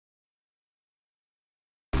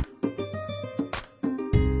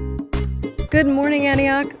Good morning,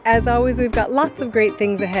 Antioch. As always, we've got lots of great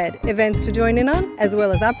things ahead, events to join in on, as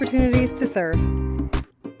well as opportunities to serve.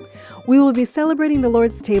 We will be celebrating the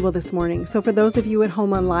Lord's table this morning, so for those of you at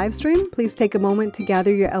home on live stream, please take a moment to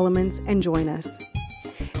gather your elements and join us.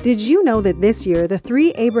 Did you know that this year, the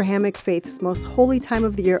three Abrahamic faiths' most holy time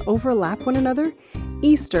of the year overlap one another?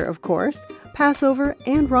 Easter, of course, Passover,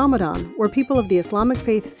 and Ramadan, where people of the Islamic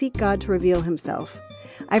faith seek God to reveal himself.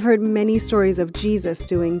 I've heard many stories of Jesus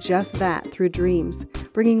doing just that through dreams,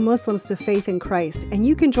 bringing Muslims to faith in Christ, and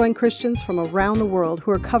you can join Christians from around the world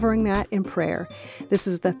who are covering that in prayer. This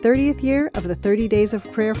is the 30th year of the 30 Days of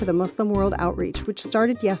Prayer for the Muslim World Outreach, which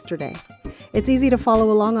started yesterday. It's easy to follow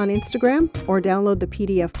along on Instagram or download the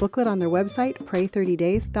PDF booklet on their website,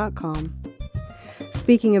 pray30days.com.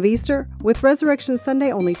 Speaking of Easter, with Resurrection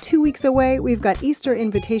Sunday only 2 weeks away, we've got Easter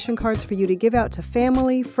invitation cards for you to give out to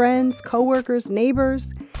family, friends, coworkers,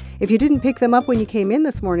 neighbors. If you didn't pick them up when you came in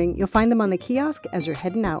this morning, you'll find them on the kiosk as you're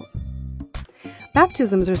heading out.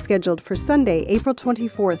 Baptisms are scheduled for Sunday, April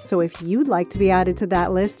 24th, so if you'd like to be added to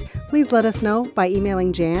that list, please let us know by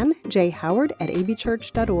emailing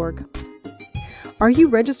jan.howard@abchurch.org. Are you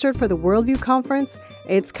registered for the Worldview Conference?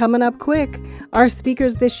 It's coming up quick. Our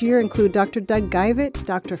speakers this year include Dr. Doug Guyvett,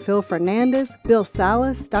 Dr. Phil Fernandez, Bill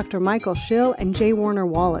Salas, Dr. Michael Schill, and J. Warner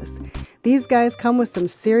Wallace. These guys come with some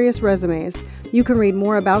serious resumes. You can read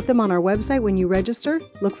more about them on our website when you register.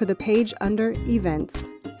 Look for the page under Events.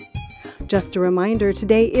 Just a reminder,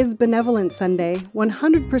 today is Benevolence Sunday.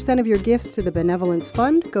 100% of your gifts to the Benevolence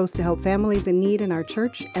Fund goes to help families in need in our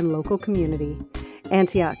church and local community.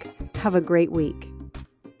 Antioch, have a great week.